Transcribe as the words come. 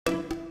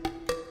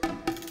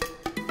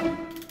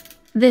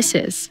This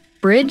is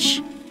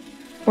Bridge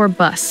or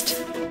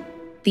Bust,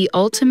 the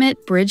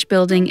ultimate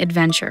bridge-building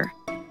adventure.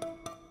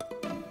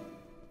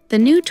 The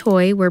new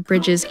toy where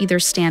bridges either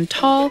stand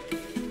tall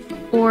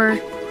or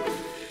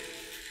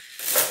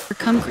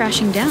come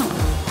crashing down.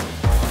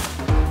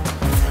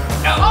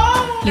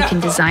 You can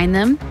design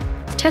them,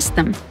 test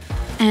them,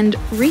 and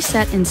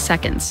reset in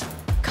seconds.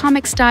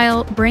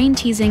 Comic-style,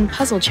 brain-teasing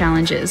puzzle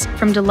challenges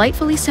from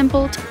delightfully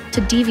simple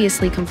to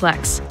deviously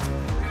complex.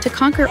 To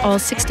conquer all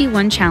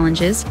 61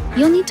 challenges,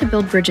 you'll need to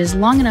build bridges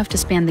long enough to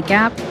span the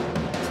gap,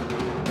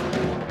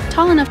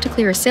 tall enough to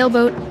clear a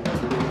sailboat,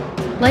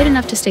 light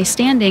enough to stay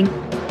standing,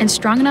 and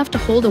strong enough to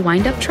hold a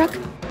wind-up truck,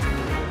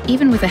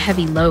 even with a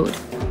heavy load.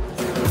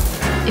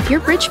 If your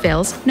bridge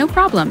fails, no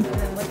problem.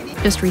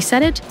 Just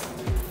reset it,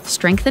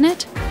 strengthen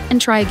it, and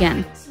try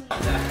again.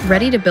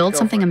 Ready to build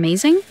something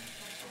amazing?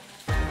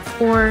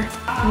 Or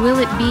will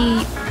it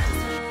be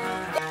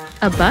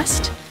a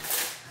bust?